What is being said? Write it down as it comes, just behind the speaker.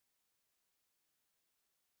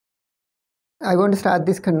I want to start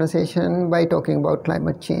this conversation by talking about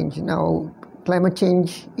climate change. Now, climate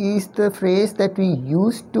change is the phrase that we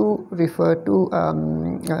use to refer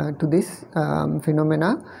to this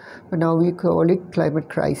phenomena, but now we call it climate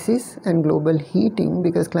crisis and global heating,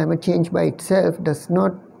 because climate change by itself does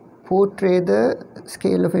not portray the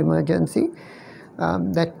scale of emergency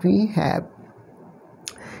that we have.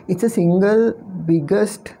 It's a single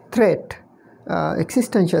biggest threat,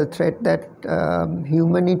 existential threat that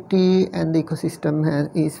humanity and the ecosystem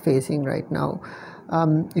is facing right now.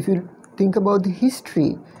 If you think about the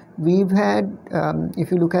history, we've had,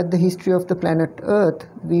 if you look at the history of the planet Earth,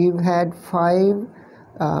 we've had 5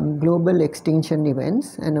 global extinction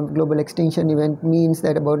events, and a global extinction event means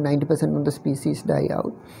that about 90% of the species die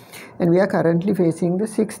out. And we are currently facing the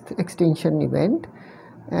 6th extinction event.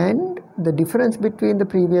 And the difference between the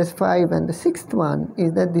previous 5 and the 6th one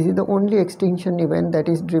is that this is the only extinction event that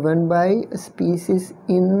is driven by a species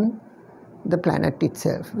in the planet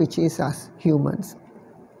itself, which is us humans.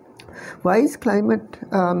 Why is climate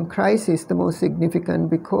crisis the most significant?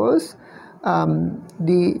 Because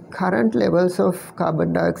the current levels of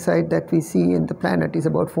carbon dioxide that we see in the planet is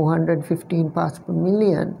about 415 parts per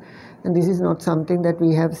million, and this is not something that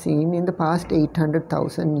we have seen in the past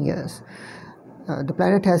 800,000 years. The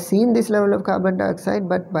planet has seen this level of carbon dioxide,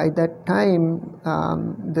 but by that time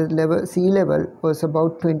the sea level was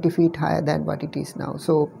about 20 feet higher than what it is now.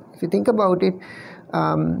 So if you think about it,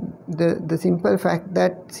 the simple fact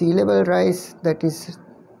that sea level rise, that is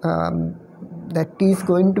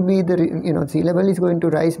going to be the, sea level is going to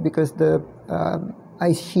rise because the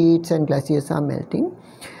ice sheets and glaciers are melting.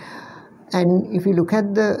 And if you look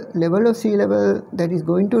at the level of sea level that is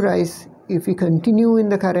going to rise, if we continue in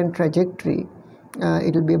the current trajectory,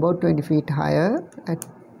 it will be about 20 feet higher at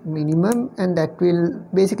minimum, and that will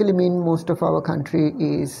basically mean most of our country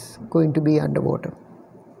is going to be underwater.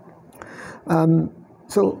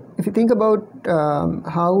 So if you think about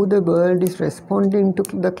how the world is responding to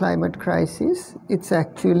the climate crisis, it's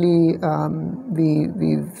actually,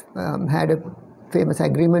 we've had a famous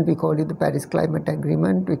agreement, we call it the Paris Climate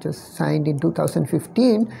Agreement, which was signed in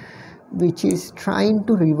 2015, which is trying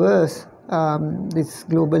to reverse this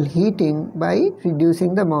global heating by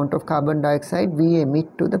reducing the amount of carbon dioxide we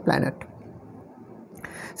emit to the planet.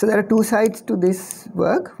 So there are 2 sides to this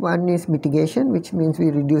work. One is mitigation, which means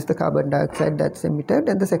we reduce the carbon dioxide that's emitted,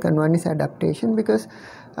 and the second one is adaptation, because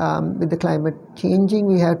with the climate changing,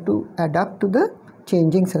 we have to adapt to the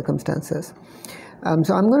changing circumstances.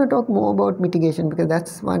 So I'm going to talk more about mitigation, because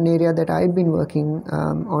that's one area that I've been working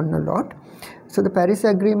on a lot. So the Paris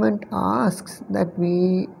Agreement asks that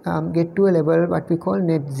we get to a level what we call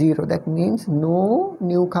net zero. That means no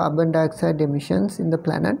new carbon dioxide emissions in the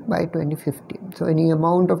planet by 2050. So any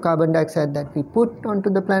amount of carbon dioxide that we put onto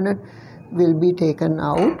the planet will be taken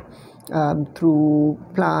out through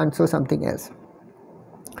plants or something else.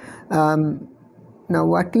 Now,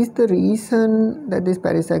 what is the reason that this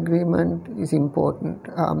Paris Agreement is important?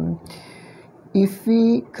 If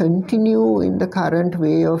we continue in the current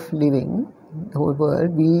way of living, the whole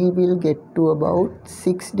world, we will get to about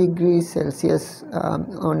 6 degrees Celsius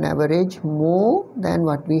on average more than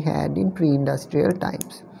what we had in pre-industrial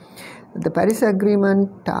times. The Paris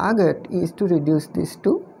Agreement target is to reduce this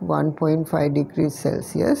to 1.5 degrees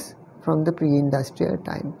Celsius from the pre-industrial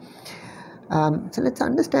time. So let's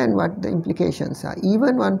understand what the implications are.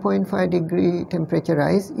 Even 1.5 degree temperature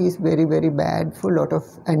rise is very, very bad for a lot of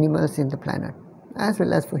animals in the planet, as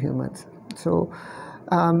well as for humans. So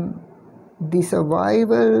the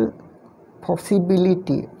survival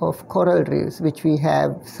possibility of coral reefs, which we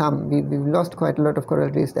have we've lost quite a lot of coral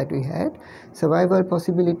reefs that we had. Survival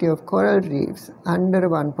possibility of coral reefs under a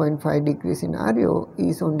 1.5 degree scenario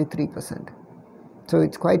is only 3%. So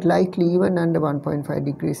it's quite likely even under 1.5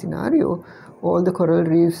 degree scenario, all the coral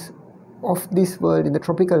reefs of this world, in the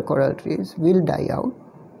tropical coral reefs, will die out.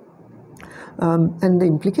 And the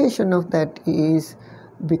implication of that is,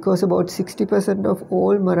 because about 60% of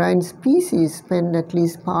all marine species spend at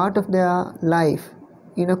least part of their life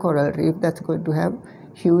in a coral reef, that's going to have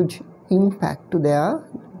huge impact to their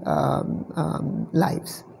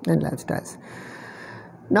lives and lifestyles.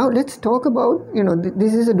 Now let's talk about,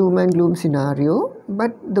 this is a doom and gloom scenario,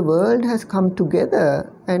 but the world has come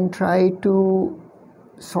together and tried to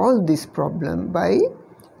solve this problem by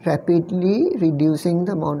rapidly reducing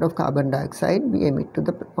the amount of carbon dioxide we emit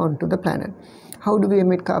onto the planet. How do we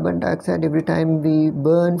emit carbon dioxide? Every time we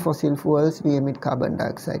burn fossil fuels, we emit carbon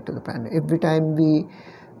dioxide to the planet. Every time we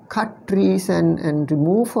cut trees and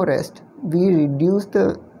remove forest, we reduce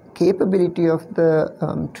the capability of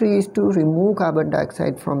the trees to remove carbon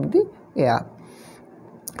dioxide from the air.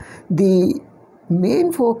 The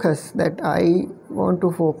main focus that I want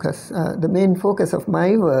to focus, the main focus of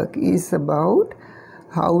my work is about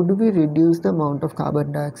how do we reduce the amount of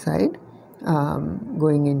carbon dioxide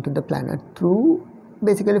going into the planet through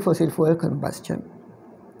basically fossil fuel combustion,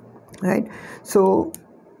 right? So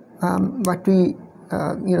what we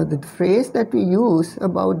the phrase that we use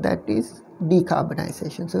about that is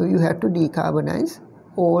decarbonization. So you have to decarbonize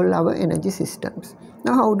all our energy systems.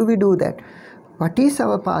 Now how do we do that? What is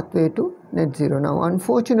our pathway to net zero? Now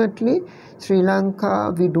unfortunately Sri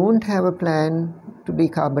Lanka, we don't have a plan to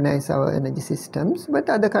decarbonize our energy systems, but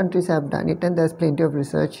other countries have done it, and there's plenty of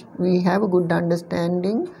research. We have a good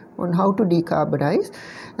understanding on how to decarbonize,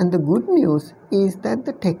 and the good news is that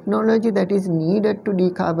the technology that is needed to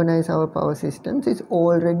decarbonize our power systems is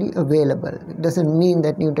already available. It doesn't mean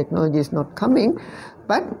that new technology is not coming,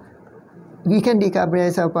 but we can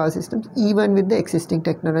decarbonize our power systems even with the existing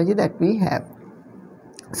technology that we have.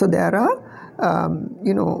 So there are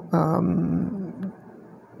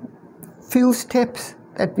few steps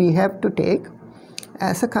that we have to take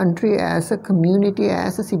as a country, as a community,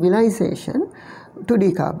 as a civilization to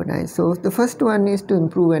decarbonize. So the first one is to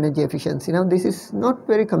improve energy efficiency. Now this is not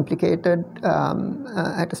very complicated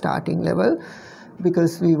at a starting level,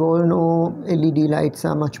 because we all know LED lights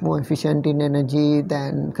are much more efficient in energy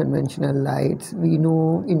than conventional lights. We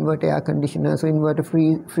know inverter air conditioners, so inverter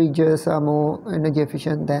fridges are more energy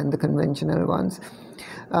efficient than the conventional ones.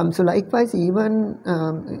 So likewise, even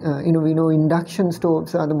we know induction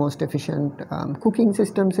stoves are the most efficient cooking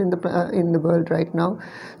systems in the world right now.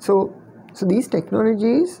 So these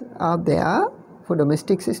technologies are there for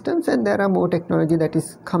domestic systems, and there are more technology that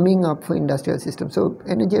is coming up for industrial systems. So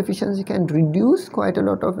energy efficiency can reduce quite a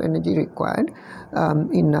lot of energy required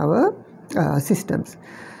in our systems.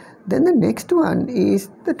 Then the next one is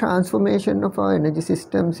the transformation of our energy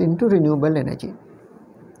systems into renewable energy.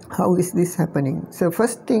 How is this happening? So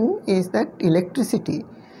first thing is that electricity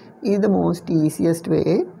is the most easiest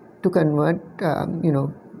way to convert.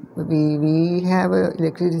 We have an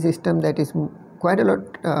electricity system that is quite a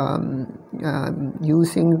lot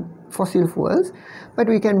using fossil fuels, but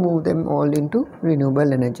we can move them all into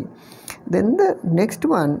renewable energy. Then the next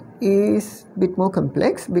one is a bit more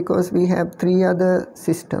complex, because we have three other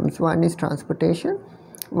systems. One is transportation,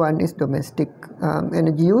 one is domestic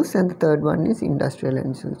energy use, and the third one is industrial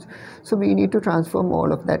energy use. So we need to transform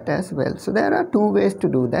all of that as well. So there are two ways to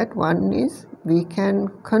do that. One is we can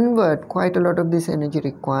convert quite a lot of these energy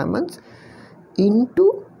requirements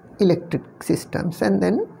into electric systems and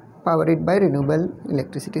then power it by renewable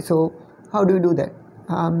electricity. So how do we do that?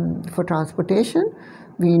 For transportation,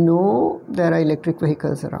 we know there are electric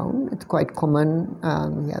vehicles around. It's quite common.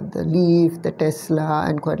 We have the Leaf, the Tesla,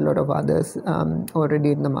 and quite a lot of others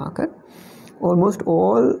already in the market. Almost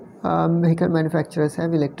all vehicle manufacturers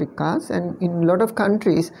have electric cars, and in a lot of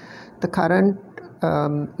countries, the current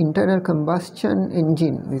internal combustion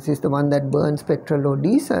engine, which is the one that burns petrol or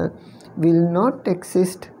diesel, will not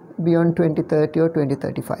exist beyond 2030 or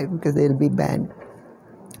 2035, because they will be banned.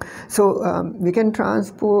 So we can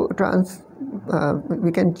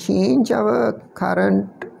we can change our current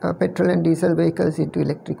petrol and diesel vehicles into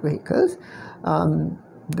electric vehicles.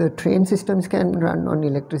 The train systems can run on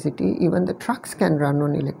electricity. Even the trucks can run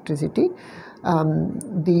on electricity.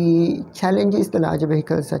 The challenge is the larger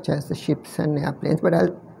vehicles such as the ships and airplanes, but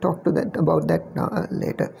I'll talk about that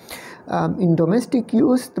later. In domestic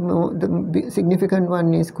use, the significant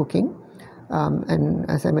one is cooking. And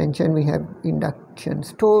as I mentioned, we have induction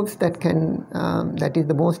stoves that is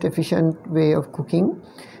the most efficient way of cooking.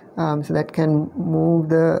 So that can remove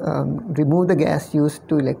the gas used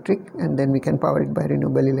to electric, and then we can power it by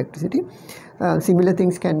renewable electricity. Similar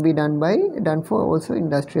things can be done for also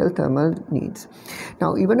industrial thermal needs.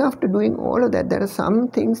 Now, even after doing all of that, there are some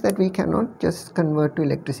things that we cannot just convert to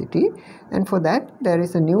electricity, and for that there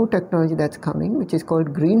is a new technology that's coming, which is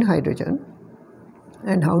called green hydrogen.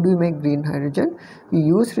 And how do we make green hydrogen? We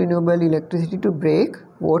use renewable electricity to break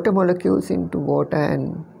water molecules into water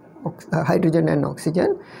and hydrogen and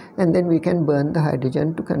oxygen, and then we can burn the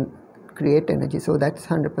hydrogen to create energy. So that's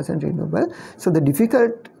 100% renewable. So the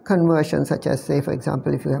difficult conversions, such as, say, for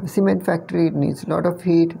example, if you have a cement factory, it needs a lot of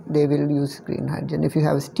heat, they will use green hydrogen. If you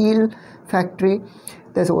have a steel factory,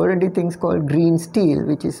 there's already things called green steel,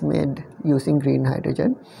 which is made using green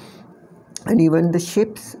hydrogen. And even the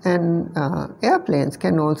ships and airplanes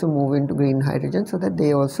can also move into green hydrogen, so that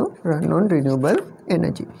they also run on renewable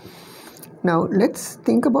energy. Now let's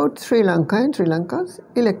think about Sri Lanka and Sri Lanka's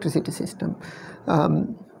electricity system.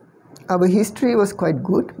 Our history was quite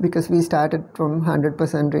good, because we started from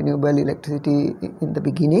 100% renewable electricity in the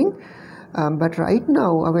beginning. But right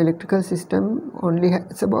now our electrical system only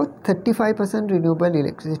has about 35% renewable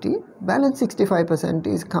electricity. Balance 65%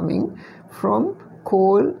 is coming from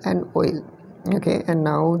coal and oil. Okay, and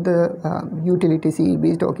now the utility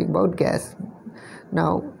CEB is talking about gas.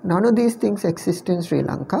 Now none of these things exist in Sri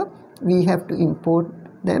Lanka. We have to import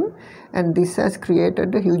them, and this has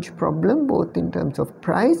created a huge problem both in terms of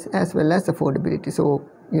price as well as affordability. So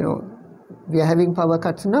we are having power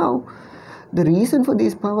cuts now. The reason for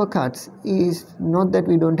these power cuts is not that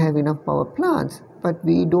we don't have enough power plants, but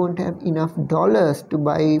we don't have enough dollars to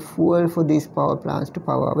buy fuel for these power plants to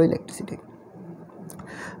power our electricity.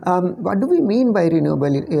 What do we mean by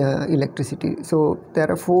renewable electricity? So there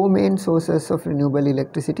are four main sources of renewable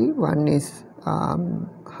electricity. One is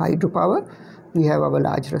hydropower. We have our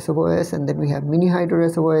large reservoirs, and then we have mini hydro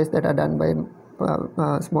reservoirs that are done by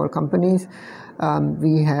small companies.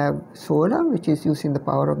 We have solar, which is using the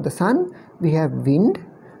power of the sun. We have wind,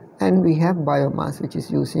 and we have biomass, which is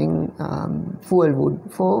using fuel wood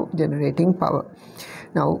for generating power.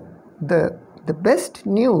 Now, the best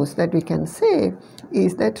news that we can say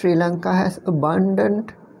is that Sri Lanka has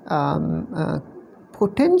abundant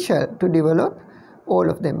potential to develop all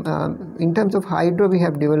of them. In terms of hydro, we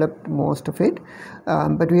have developed most of it,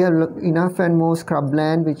 but we have enough and more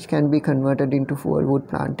scrubland which can be converted into fuel wood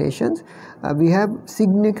plantations. We have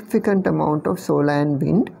significant amount of solar and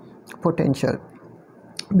wind potential,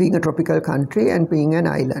 being a tropical country and being an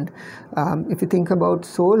island. If you think about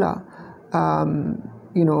solar,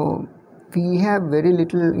 we have very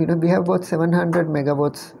little, we have about 700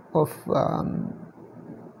 megawatts of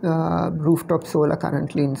rooftop solar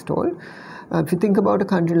currently installed. If you think about a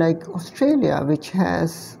country like Australia, which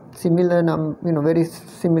has similar very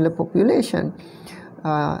similar population,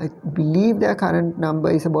 I believe their current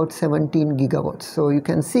number is about 17 gigawatts. So you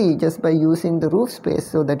can see, just by using the roof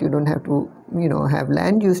space, so that you don't have to have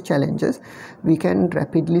land use challenges, we can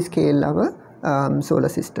rapidly scale our solar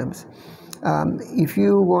systems. If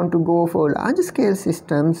you want to go for larger scale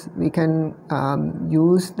systems, we can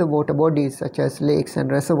use the water bodies such as lakes and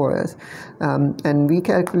reservoirs, and we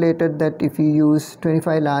calculated that if you use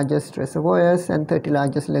 25 largest reservoirs and 30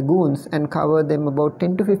 largest lagoons and cover them about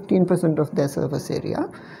 10 to 15% of their surface area,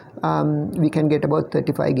 we can get about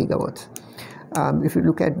 35 gigawatts. If you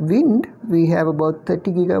look at wind, we have about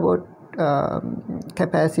 30 gigawatt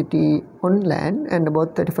capacity on land and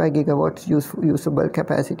about 35 gigawatts usable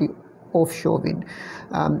capacity offshore wind.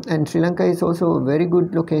 And Sri Lanka is also a very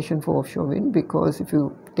good location for offshore wind, because if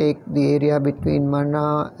you take the area between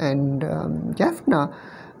Mannar and Jaffna,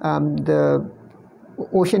 the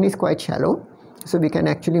ocean is quite shallow, so we can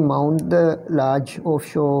actually mount the large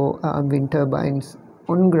offshore wind turbines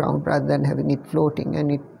on ground rather than having it floating,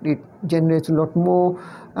 and it generates a lot more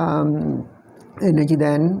energy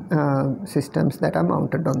than systems that are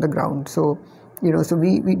mounted on the ground. So so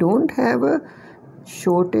we don't have a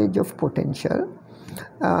shortage of potential,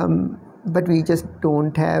 but we just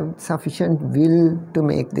don't have sufficient will to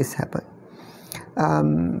make this happen.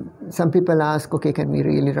 Some people ask, okay, can we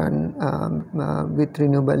really run with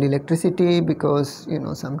renewable electricity, because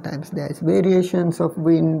sometimes there is variations of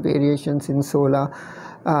wind, variations in solar,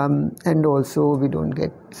 and also we don't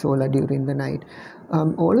get solar during the night.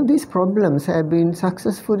 All of these problems have been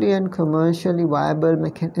successfully and commercially viable,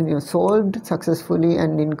 solved successfully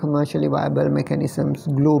and in commercially viable mechanisms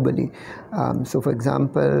globally. So for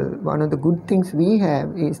example, one of the good things we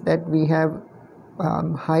have is that we have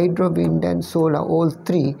hydro, wind and solar, all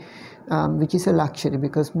three, which is a luxury,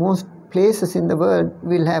 because most places in the world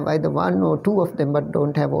will have either one or two of them but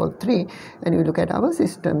don't have all three. And if you look at our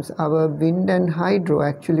systems, our wind and hydro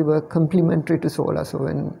actually work complementary to solar. So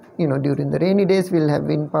when during the rainy days we'll have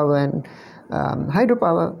wind power and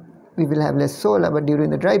hydropower, we will have less solar, but during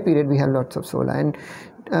the dry period we have lots of solar. And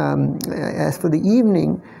as for the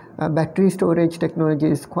evening, battery storage technology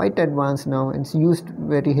is quite advanced now, and it's used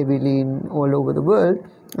very heavily all over the world,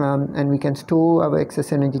 and we can store our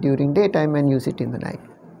excess energy during daytime and use it in the night.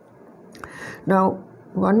 Now,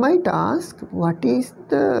 one might ask, what is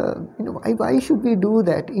the, why should we do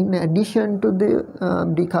that in addition to the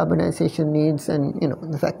decarbonization needs and,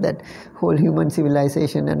 the fact that whole human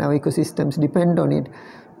civilization and our ecosystems depend on it?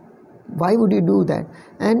 Why would you do that?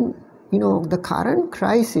 And, the current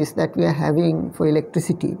crisis that we are having for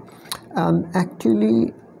electricity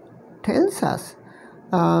actually tells us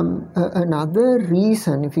another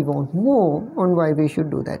reason, if you want more, on why we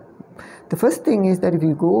should do that. The first thing is that if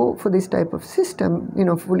you go for this type of system,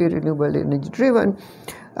 fully renewable energy driven,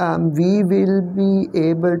 we will be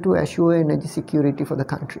able to assure energy security for the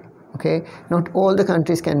country. Okay, not all the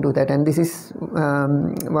countries can do that, and this is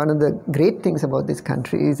one of the great things about this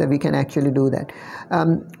country, is that we can actually do that.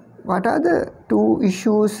 what are the two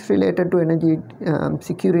issues related to energy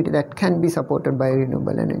security that can be supported by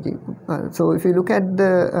renewable energy? So if you look at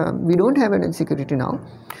the, we don't have energy security now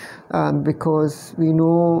because we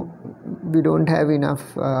know we don't have enough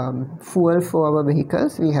fuel for our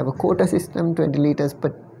vehicles. We have a quota system, 20 liters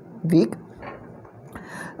per week.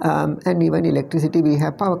 And even electricity, we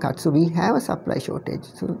have power cuts. So we have a supply shortage.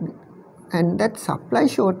 And that supply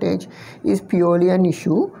shortage is purely an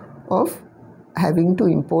issue of having to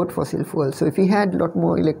import fossil fuels. So if we had a lot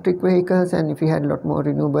more electric vehicles and if we had a lot more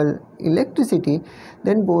renewable electricity,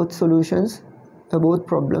 then both solutions, both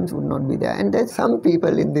problems would not be there. And there's some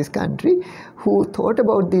people in this country who thought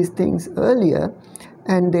about these things earlier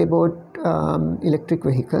and they bought electric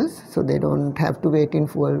vehicles, so they don't have to wait in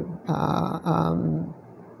fuel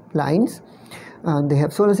lines. They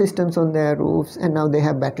have solar systems on their roofs, and now they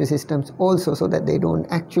have battery systems also, so that they don't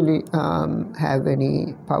actually have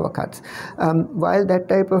any power cuts. While that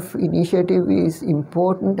type of initiative is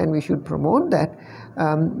important and we should promote that,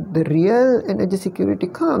 the real energy security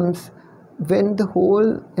comes when the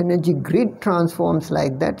whole energy grid transforms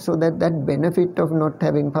like that, so that that benefit of not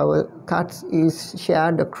having power cuts is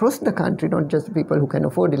shared across the country, not just people who can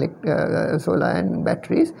afford solar and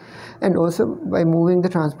batteries. And also by moving the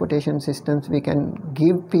transportation systems, we can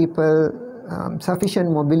give people sufficient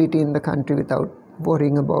mobility in the country without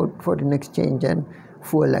worrying about foreign exchange and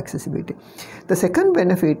fuel accessibility. The second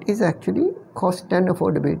benefit is actually cost and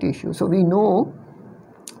affordability issue. So we know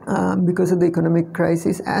because of the economic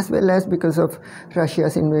crisis as well as because of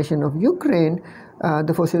Russia's invasion of Ukraine,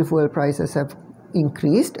 the fossil fuel prices have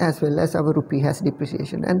increased as well as our rupee has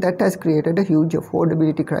depreciation, and that has created a huge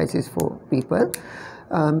affordability crisis for people.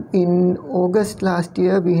 In August last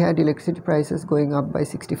year, we had electricity prices going up by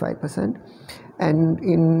 65%, and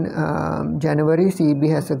in January, CEB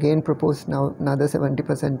has again proposed now another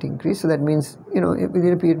 70% increase. So that means,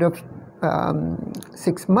 within a period of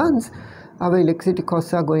 6 months, our electricity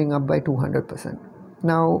costs are going up by 200%.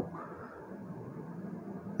 Now,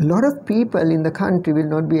 a lot of people in the country will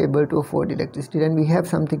not be able to afford electricity, and we have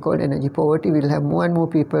something called energy poverty. We'll have more and more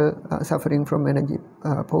people suffering from energy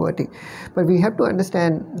poverty. But we have to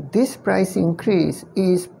understand this price increase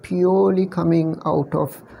is purely coming out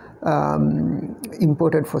of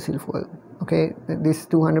imported fossil fuel. Okay, this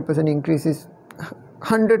 200% increase is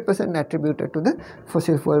 100% attributed to the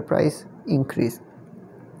fossil fuel price increase.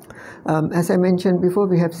 As I mentioned before,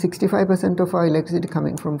 we have 65% of our electricity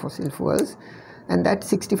coming from fossil fuels, and that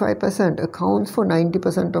 65% accounts for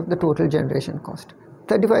 90% of the total generation cost.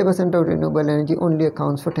 35% of renewable energy only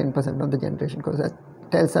accounts for 10% of the generation cost. That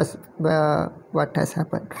tells us what has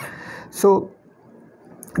happened. So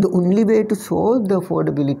the only way to solve the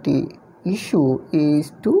affordability issue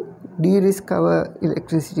is to de-risk our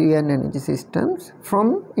electricity and energy systems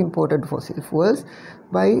from imported fossil fuels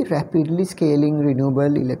by rapidly scaling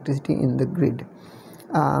renewable electricity in the grid.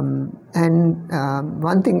 One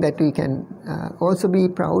thing that we can also be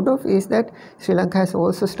proud of is that Sri Lanka has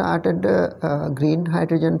also started a green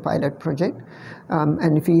hydrogen pilot project,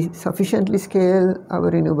 and if we sufficiently scale our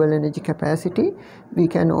renewable energy capacity, we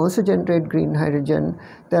can also generate green hydrogen.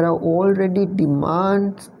 There are already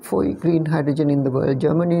demands for green hydrogen in the world.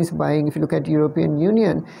 Germany is buying, if you look at European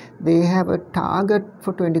Union, they have a target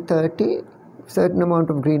for 2030. Certain amount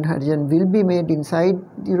of green hydrogen will be made inside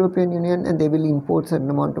the European Union, and they will import certain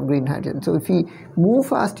amount of green hydrogen. So if we move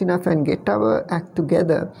fast enough and get our act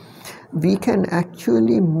together, we can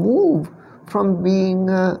actually move from being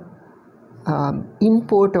an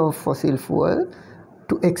importer of fossil fuel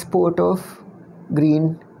to export of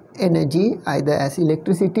green energy, either as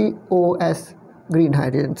electricity or as green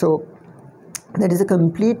hydrogen. So that is a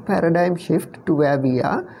complete paradigm shift to where we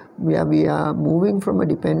are moving from a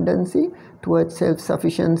dependency towards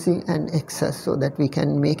self-sufficiency and access, so that we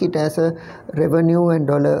can make it as a revenue and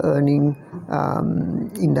dollar earning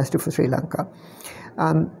industry for Sri Lanka.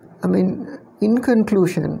 In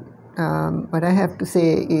conclusion, what I have to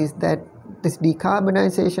say is that this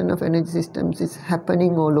decarbonization of energy systems is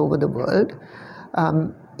happening all over the world.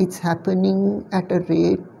 It's happening at a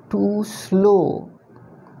rate too slow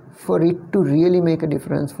for it to really make a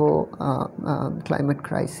difference for climate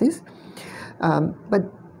crisis. But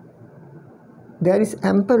there is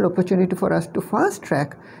ample opportunity for us to fast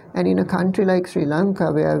track, and in a country like Sri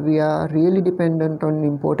Lanka, where we are really dependent on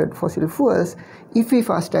imported fossil fuels, if we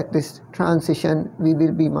fast track this transition, we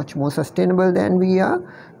will be much more sustainable than we are.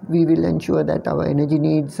 We will ensure that our energy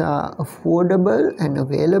needs are affordable and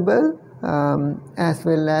available, as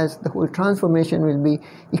well as the whole transformation will be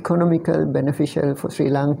economical, beneficial for Sri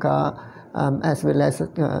Lanka, as well as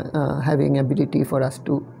having ability for us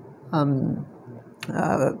to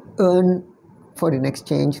earn foreign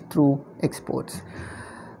exchange through exports.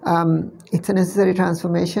 It's a necessary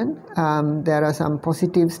transformation. There are some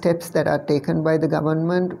positive steps that are taken by the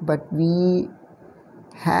government, but we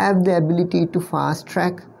have the ability to fast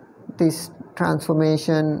track this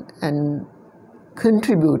transformation and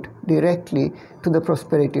contribute directly to the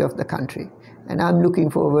prosperity of the country. And I'm looking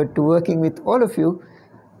forward to working with all of you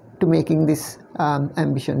to making this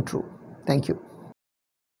ambition true. Thank you.